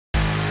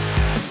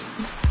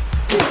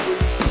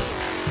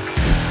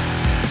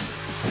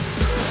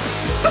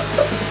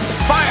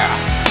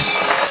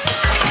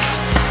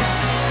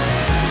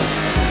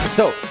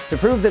to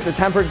prove that the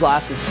tempered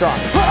glass is strong.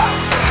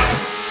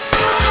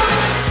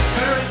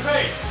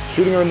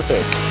 Shooting her in the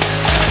face.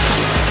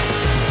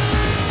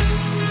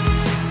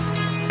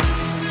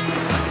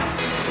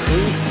 3,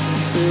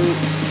 2,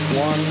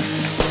 1.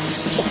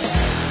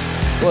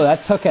 Whoa,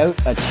 that took out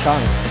a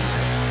chunk.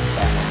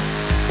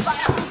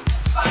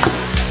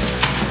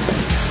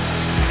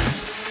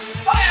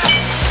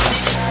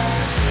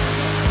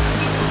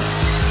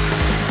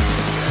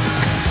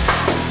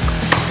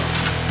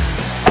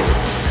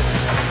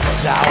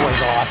 That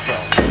was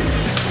awesome.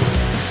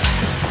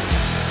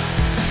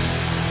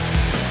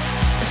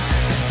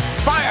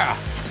 Fire!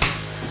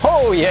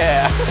 Oh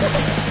yeah!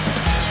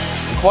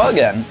 The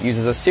Coilgun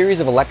uses a series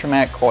of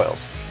electromagnetic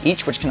coils,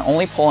 each which can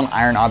only pull an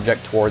iron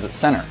object towards its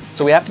center.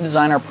 So we have to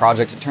design our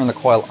project to turn the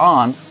coil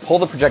on, pull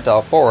the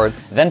projectile forward,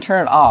 then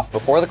turn it off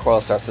before the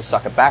coil starts to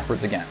suck it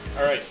backwards again.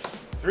 Alright,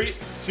 3,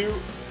 2,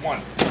 1.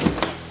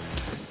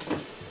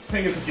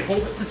 Thing is, if you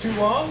hold it for too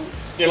long,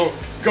 it'll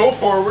go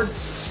forward,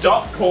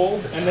 stop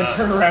cold, and then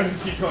turn around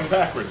and keep going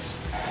backwards.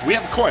 We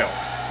have a coil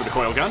for the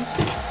coil gun.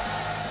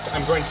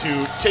 I'm going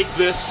to take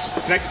this,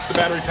 connect it to the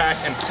battery pack,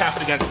 and tap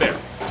it against there.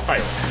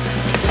 Fire.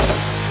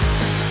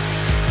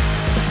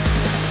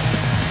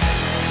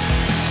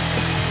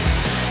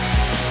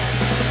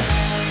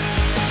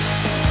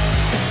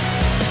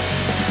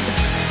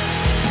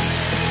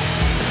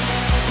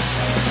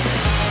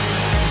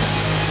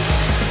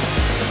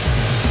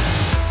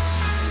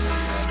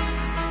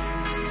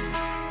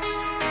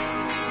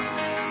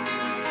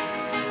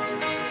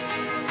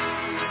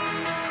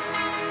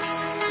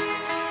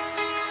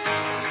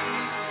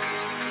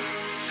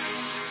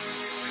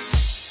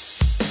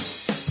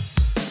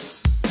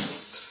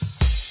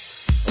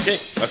 Okay,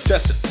 let's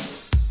test it.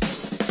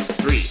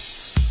 3,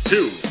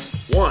 2,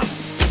 1.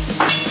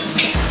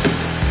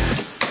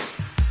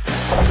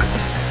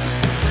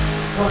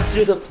 Going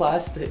through the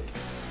plastic.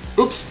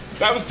 Oops,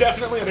 that was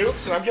definitely an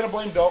oops, and I'm gonna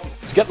blame Dalton.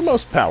 To get the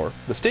most power,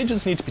 the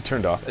stages need to be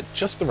turned off at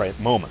just the right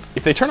moment.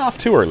 If they turn off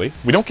too early,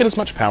 we don't get as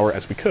much power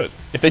as we could.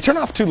 If they turn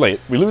off too late,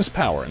 we lose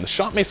power, and the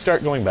shot may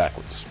start going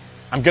backwards.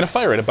 I'm gonna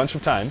fire it a bunch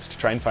of times to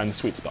try and find the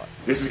sweet spot.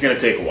 This is gonna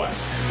take a while.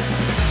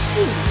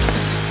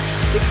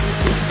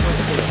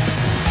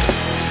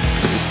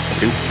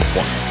 2,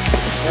 1.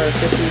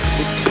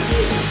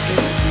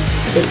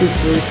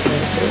 53.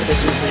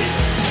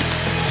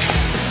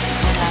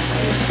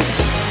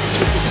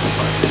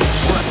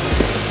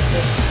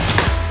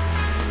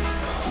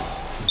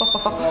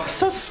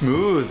 So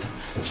smooth.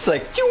 Just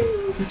like,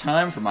 phew.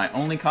 Time for my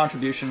only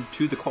contribution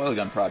to the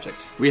Coilgun project.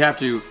 We have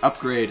to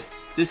upgrade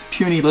this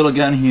puny little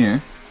gun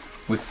here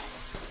with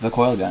the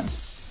Coilgun.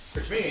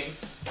 Which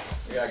means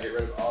we gotta get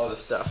rid of all of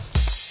this stuff.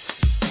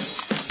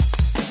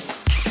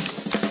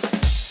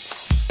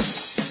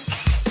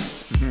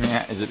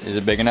 Yeah, is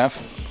it big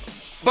enough?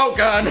 Boat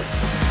gun!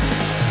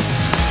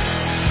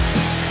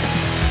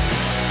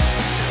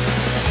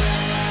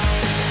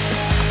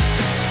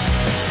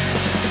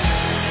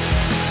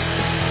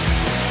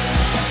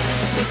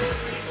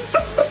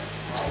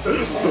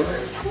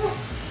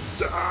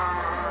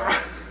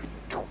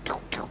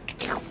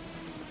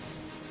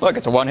 Look,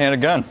 it's a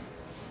one-handed gun.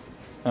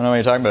 I don't know what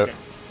you're talking about.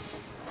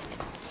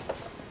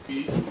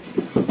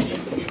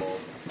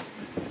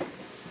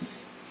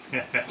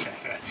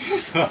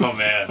 Oh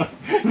man.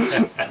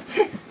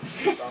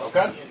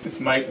 Okay. This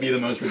might be the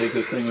most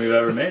ridiculous thing we've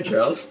ever made,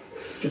 Charles.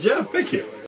 Good job. Thank you.